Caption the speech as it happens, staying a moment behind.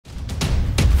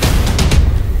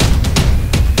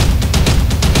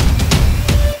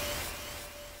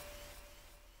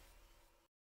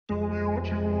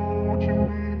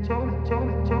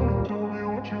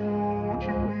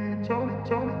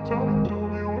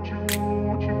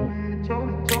I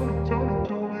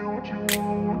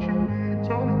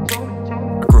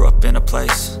grew up in a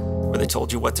place where they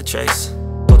told you what to chase,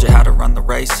 told you how to run the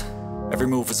race. Every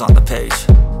move was on the page,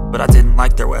 but I didn't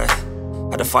like their way.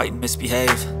 Had to fight and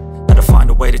misbehave, had to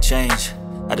find a way to change,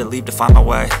 had to leave to find my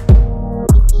way.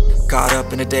 Caught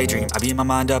up in a daydream, I beat my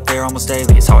mind up there almost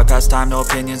daily. It's how I pass time, no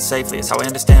opinions safely. It's how I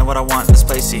understand what I want in this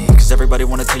place, see. Cause everybody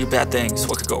wanna tell you bad things,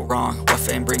 what could go wrong, what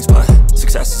fame brings. But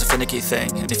success is a finicky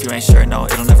thing, and if you ain't sure, no,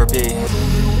 it'll never be.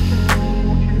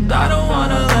 I don't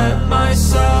wanna let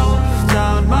myself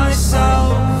down,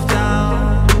 myself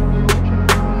down.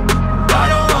 I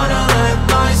don't wanna let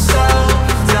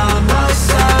myself down,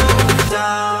 myself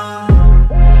down.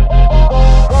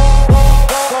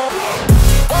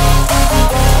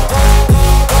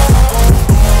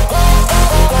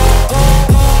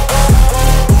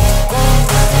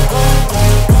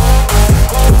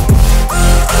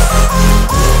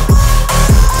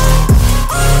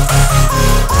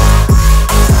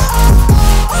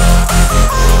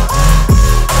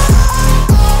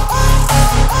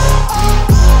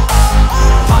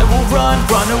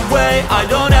 I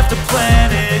don't have to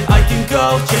plan it, I can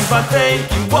go change my fate.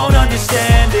 You won't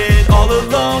understand it, all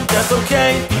alone, that's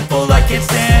okay. People I can't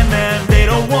stand them, they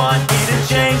don't want me to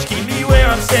change. Keep me where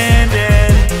I'm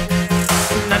standing,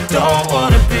 and I don't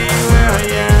wanna be where I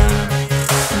am.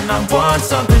 And I want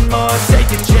something more,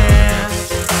 take a chance.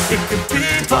 It could be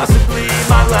possibly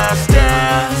my last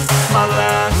dance, my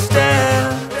last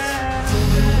dance.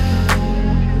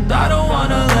 And I don't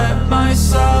wanna let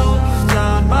myself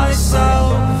down,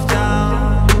 myself down.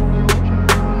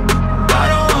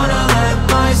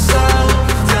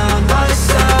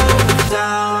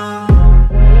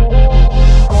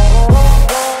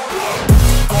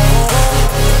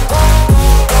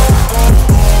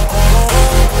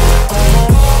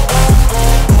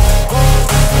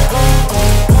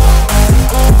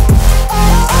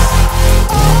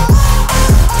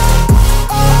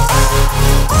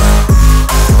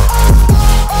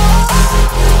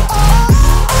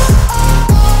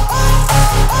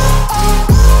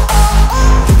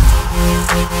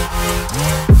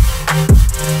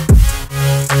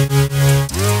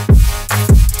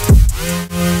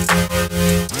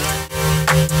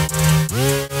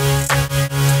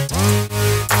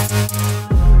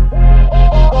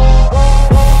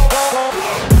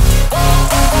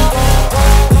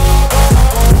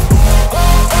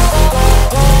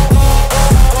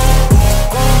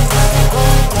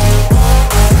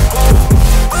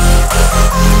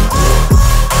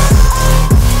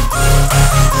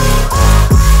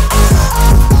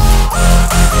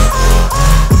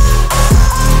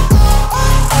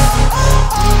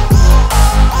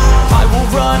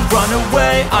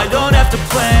 I don't have to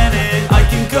plan it, I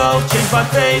can go change my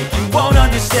fate. You won't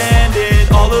understand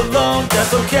it, all alone,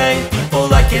 that's okay.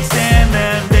 People I can't stand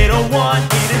them, they don't want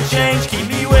me to change. Keep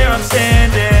me where I'm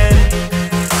standing,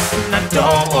 and I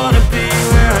don't wanna be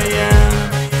where I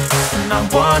am. And I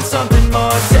want something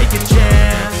more, take a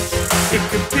chance. It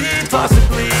could be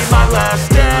possibly my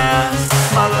last dance,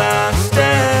 my last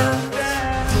dance.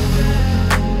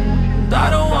 And I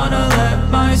don't wanna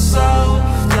let myself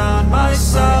down,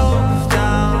 myself down.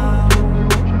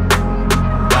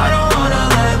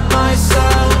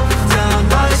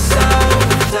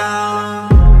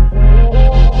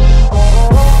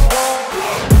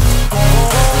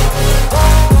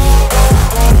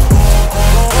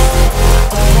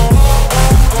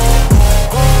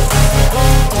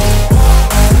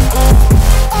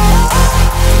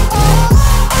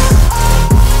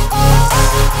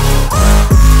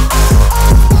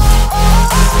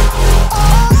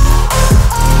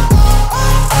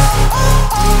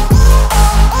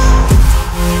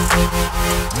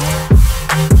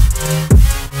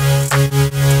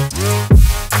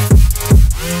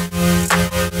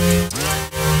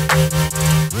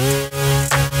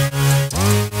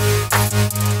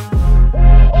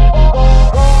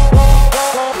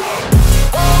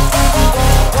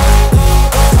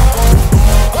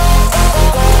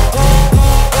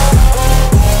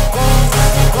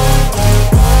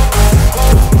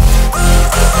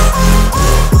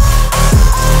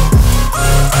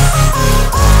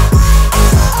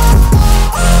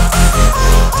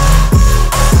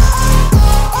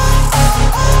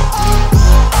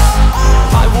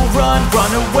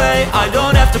 I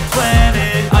don't have to plan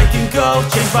it, I can go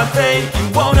change my fate. You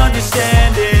won't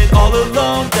understand it, all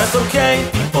alone, that's okay.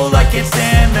 People I can't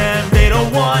stand them, they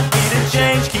don't want me to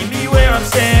change. Keep me where I'm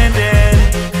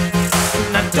standing,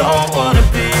 and I don't wanna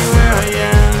be where I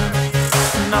am.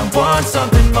 And I want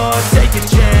something more, take a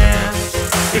chance.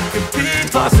 It could be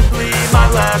possibly my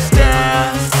last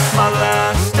dance, my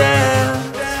last dance.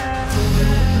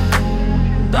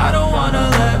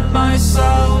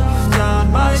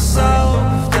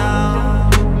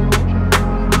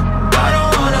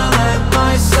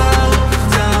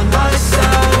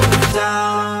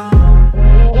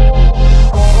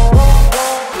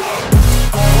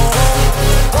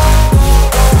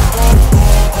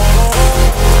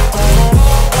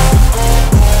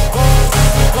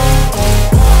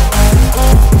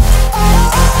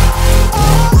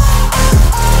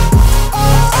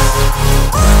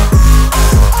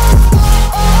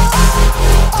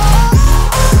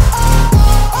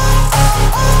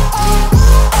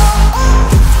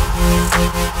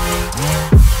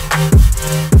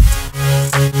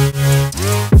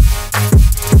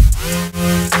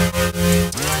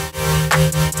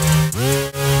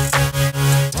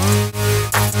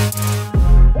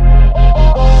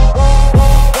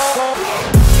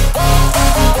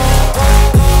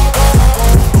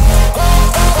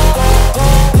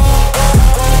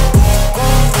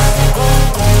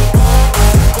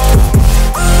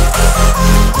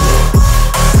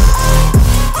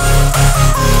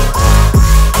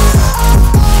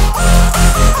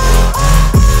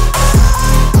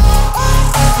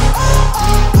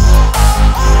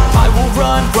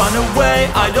 run away,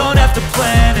 I don't have to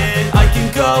plan it. I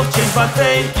can go, change my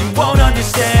fate, you won't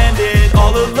understand it.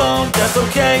 All alone, that's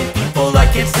okay, people I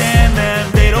can't stand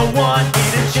them. They don't want me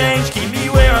to change, keep me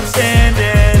where I'm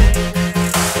standing.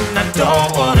 And I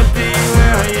don't wanna be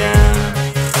where I am,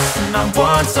 and I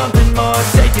want something more,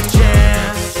 take a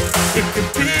chance. It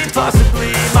could be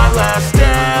possibly my last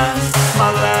dance,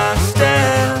 my last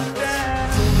dance.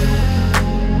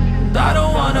 And I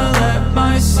don't wanna let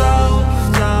myself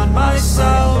down,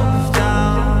 myself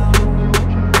down.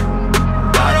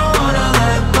 And I don't wanna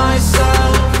let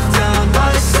myself down,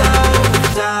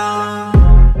 myself down.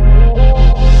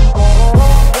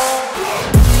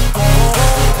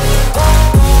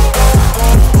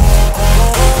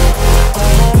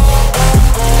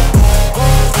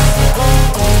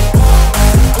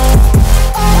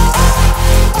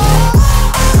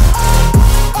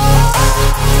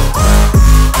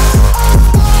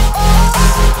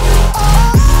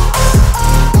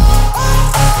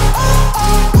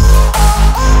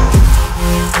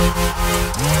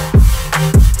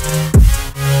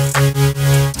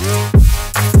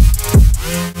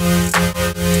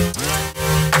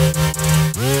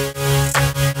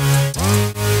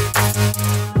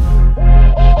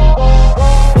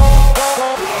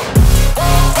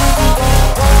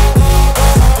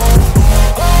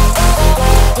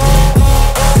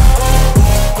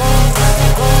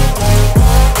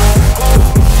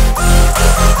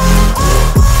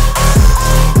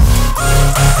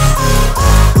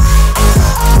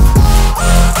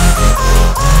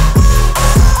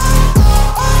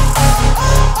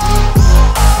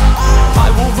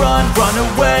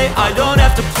 I don't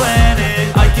have to plan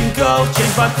it, I can go,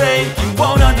 change my fate, you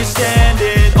won't understand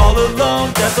it. All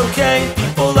alone, that's okay,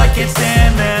 people I can't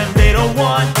stand them. They don't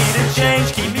want me to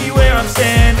change, keep me where I'm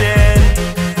standing.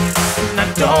 And I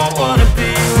don't wanna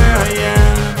be where I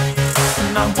am,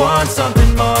 and I want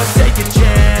something more, take a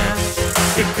chance.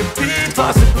 It could be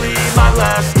possibly my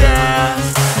last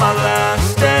dance, my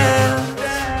last dance.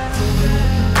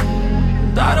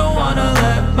 And I don't wanna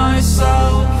let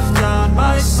myself down,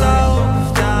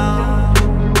 myself down.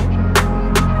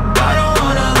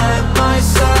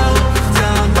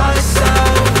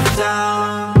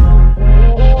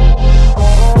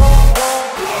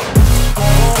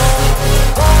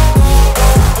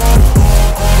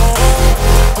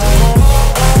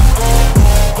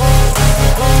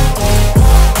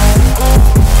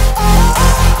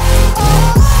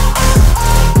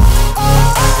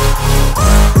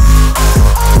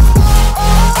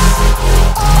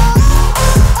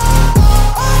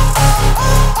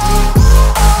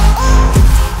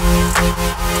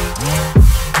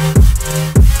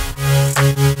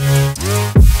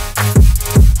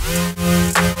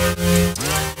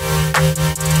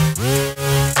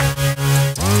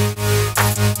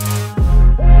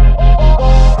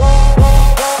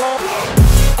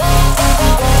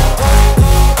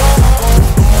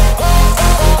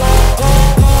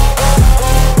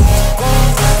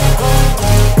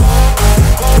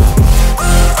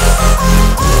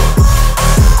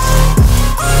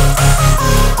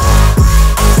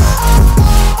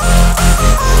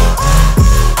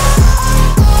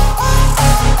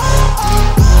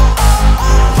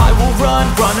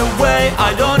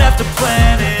 I don't have to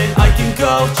plan it, I can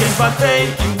go, change my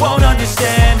fate, you won't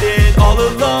understand it. All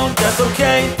alone, that's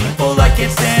okay, people I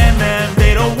can't stand them.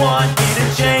 They don't want me to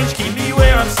change, keep me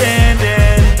where I'm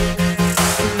standing.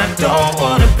 And I don't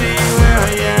wanna be where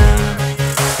I am,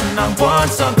 and I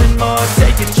want something more,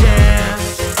 take a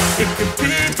chance. It could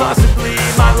be possibly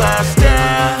my last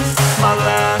dance, my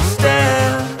last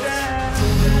dance.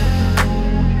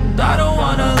 And I don't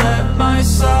wanna let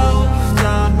myself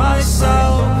down,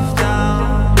 myself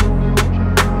down.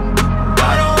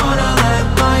 I don't wanna let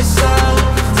myself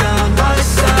down,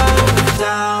 myself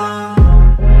down.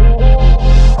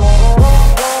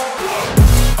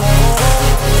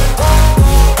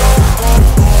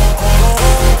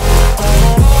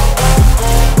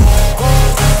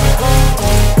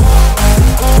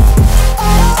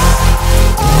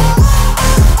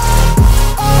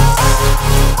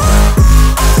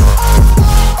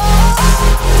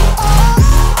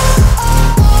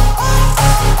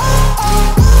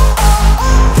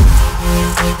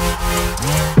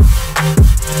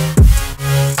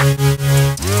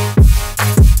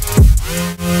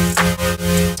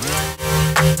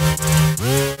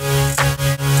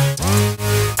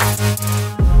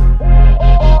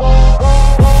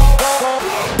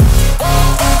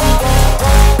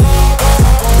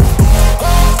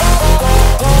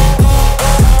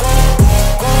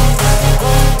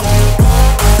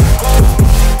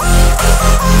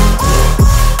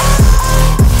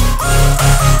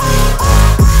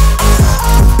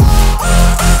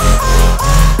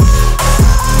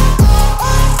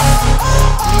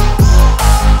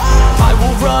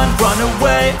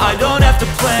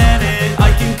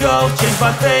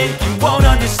 my fate, you won't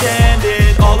understand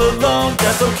it. All alone,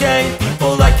 that's okay,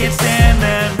 people I can't stand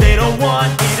them. They don't want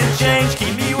me to change,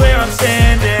 keep me where I'm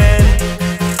standing.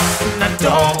 And I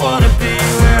don't wanna be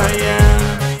where I am,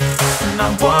 and I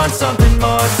want something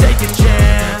more, take a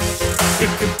chance. It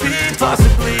could be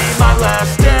possibly my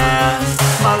last dance,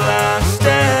 my last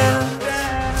dance.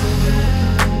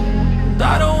 And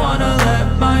I don't wanna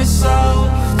let myself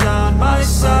down,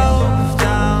 myself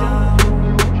down.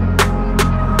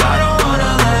 I don't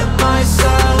wanna let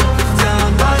myself down,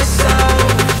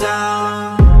 myself down.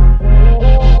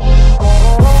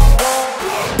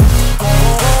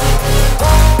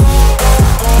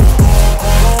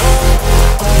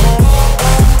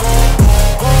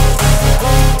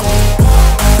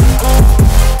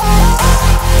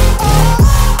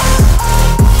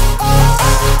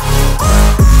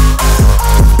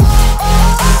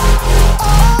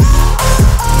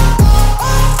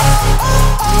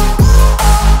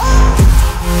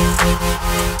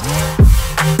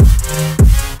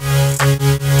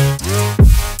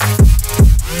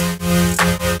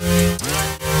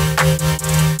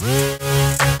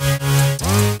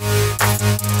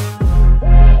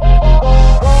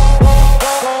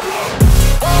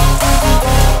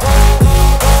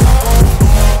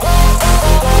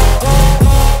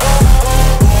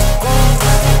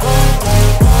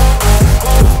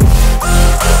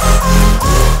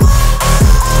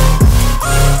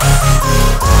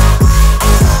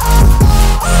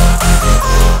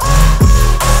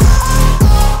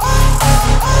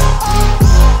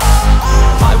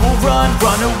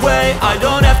 I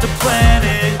don't have to plan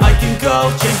it, I can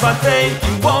go change my fate.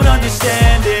 You won't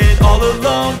understand it, all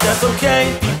alone, that's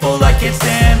okay. People I can't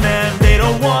stand them, they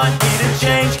don't want me to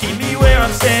change, keep me where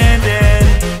I'm standing.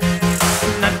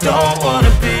 And I don't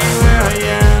wanna be where I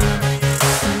am,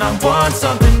 and I want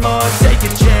something more, take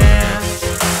a chance.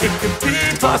 It could be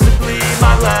possibly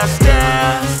my last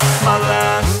dance.